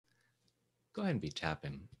Go ahead and be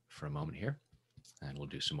tapping for a moment here, and we'll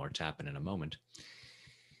do some more tapping in a moment.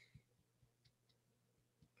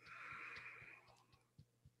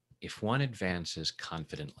 If one advances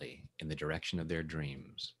confidently in the direction of their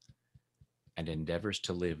dreams and endeavors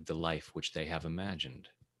to live the life which they have imagined,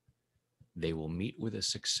 they will meet with a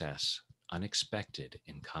success unexpected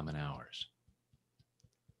in common hours.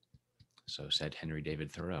 So said Henry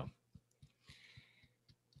David Thoreau.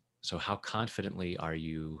 So, how confidently are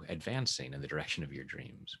you advancing in the direction of your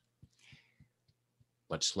dreams?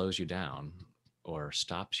 What slows you down or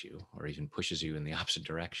stops you or even pushes you in the opposite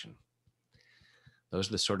direction? Those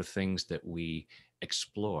are the sort of things that we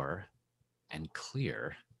explore and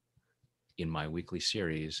clear in my weekly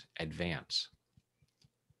series, Advance.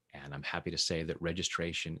 And I'm happy to say that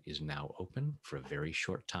registration is now open for a very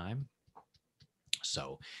short time.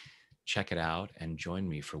 So check it out and join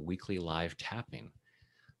me for weekly live tapping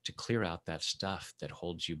to clear out that stuff that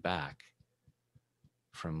holds you back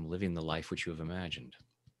from living the life which you have imagined.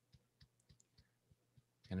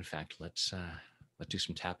 And in fact, let's do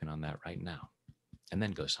some tapping on that right now, and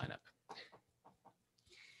then go sign up.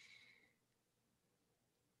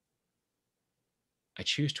 I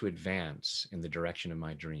choose to advance in the direction of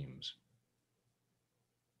my dreams.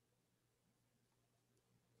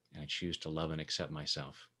 And I choose to love and accept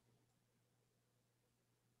myself.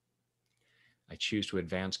 I choose to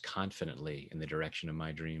advance confidently in the direction of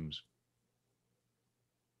my dreams.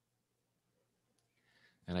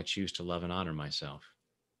 And I choose to love and honor myself.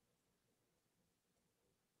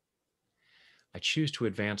 I choose to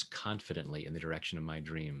advance confidently in the direction of my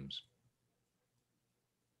dreams.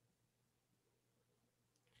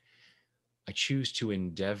 I choose to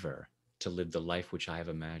endeavor to live the life which I have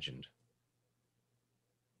imagined.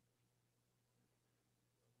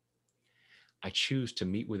 I choose to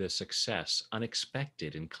meet with a success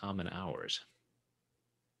unexpected in common hours.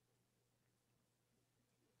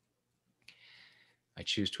 I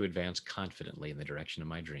choose to advance confidently in the direction of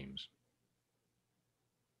my dreams.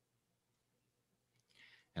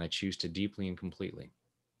 And I choose to deeply and completely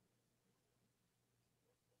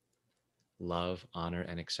love, honor,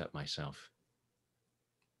 and accept myself.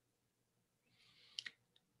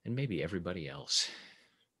 And maybe everybody else.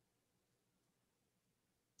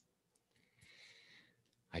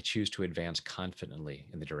 I choose to advance confidently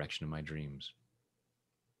in the direction of my dreams.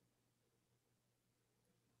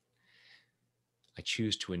 I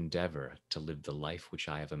choose to endeavor to live the life which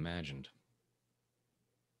I have imagined.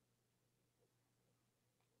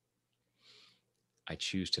 I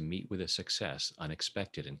choose to meet with a success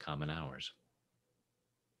unexpected in common hours.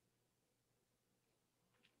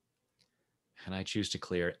 And I choose to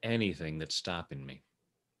clear anything that's stopping me.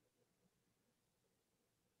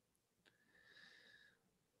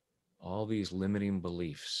 All these limiting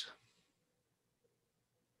beliefs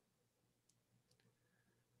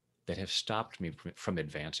that have stopped me from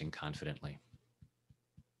advancing confidently.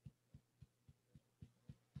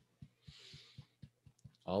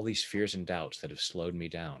 All these fears and doubts that have slowed me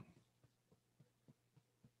down.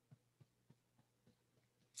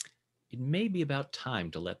 It may be about time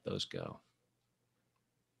to let those go.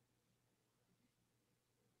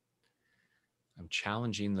 I'm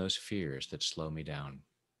challenging those fears that slow me down.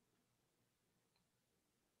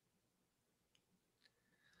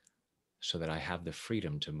 So that I have the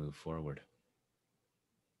freedom to move forward.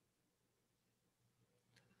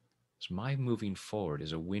 So my moving forward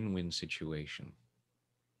is a win-win situation.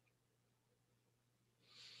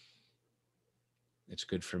 It's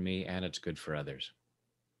good for me and it's good for others.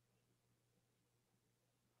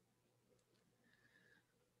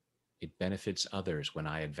 It benefits others when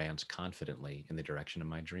I advance confidently in the direction of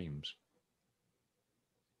my dreams.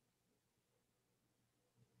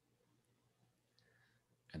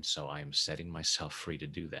 And so I am setting myself free to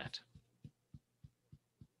do that.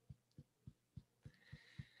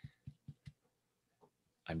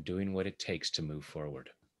 I'm doing what it takes to move forward.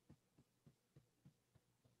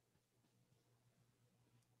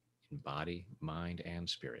 In body, mind, and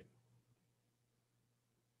spirit.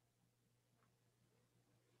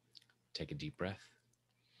 Take a deep breath.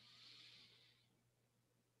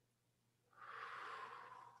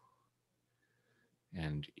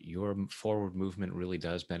 And your forward movement really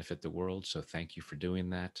does benefit the world, so thank you for doing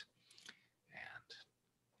that. And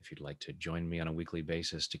if you'd like to join me on a weekly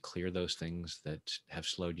basis to clear those things that have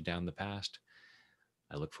slowed you down in the past,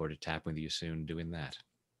 I look forward to tapping with you soon doing that.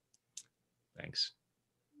 Thanks.